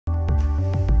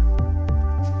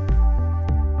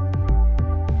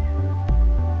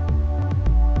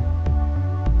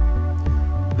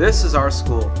This is our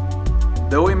school.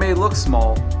 Though we may look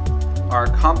small, our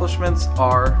accomplishments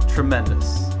are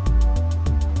tremendous.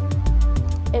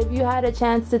 If you had a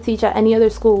chance to teach at any other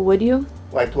school, would you?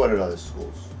 Well, I taught at other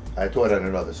schools. I taught at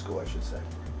another school, I should say.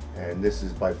 And this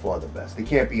is by far the best. It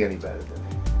can't be any better than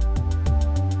me.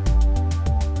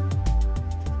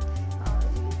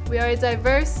 We are a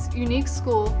diverse, unique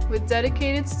school with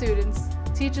dedicated students,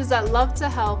 teachers that love to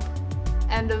help,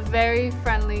 and a very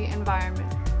friendly environment.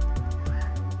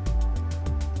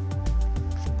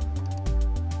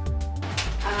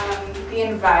 The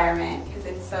environment, because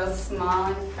it's so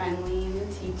small and friendly, and the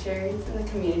teachers and the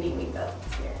community we built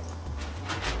here.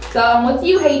 So what do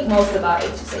you hate most about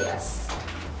HSAS?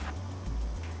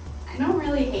 I don't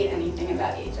really hate anything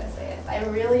about HSAS. I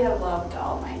really have loved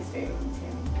all my experience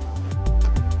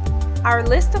here. Our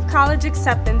list of college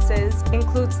acceptances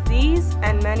includes these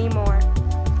and many more.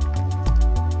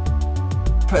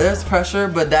 There's pressure,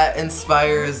 but that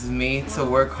inspires me to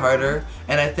work harder,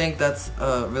 and I think that's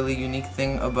a really unique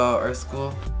thing about our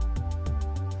school.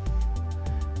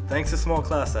 Thanks to small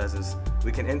class sizes,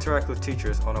 we can interact with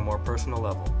teachers on a more personal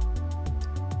level.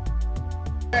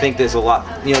 I think there's a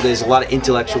lot, there's a lot of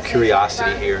intellectual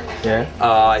curiosity here. Yeah.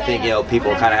 I think,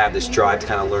 people kind of have this drive to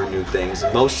kind of learn new things.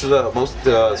 Most of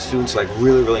the students are like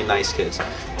really, really nice kids,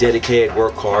 dedicated,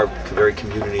 work hard, very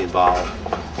community involved.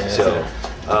 Yeah. So,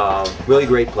 really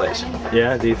great place.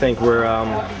 Yeah. Do you think we're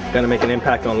going to make an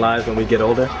impact on lives when we get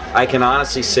older? I can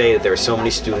honestly say that there are so many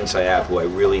students I have who I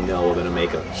really know are going to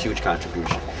make a huge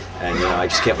contribution, and I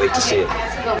just can't wait to see it.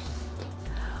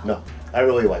 No, I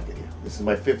really like it here. This is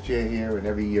my 5th year here, and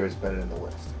every year is better than the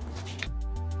last.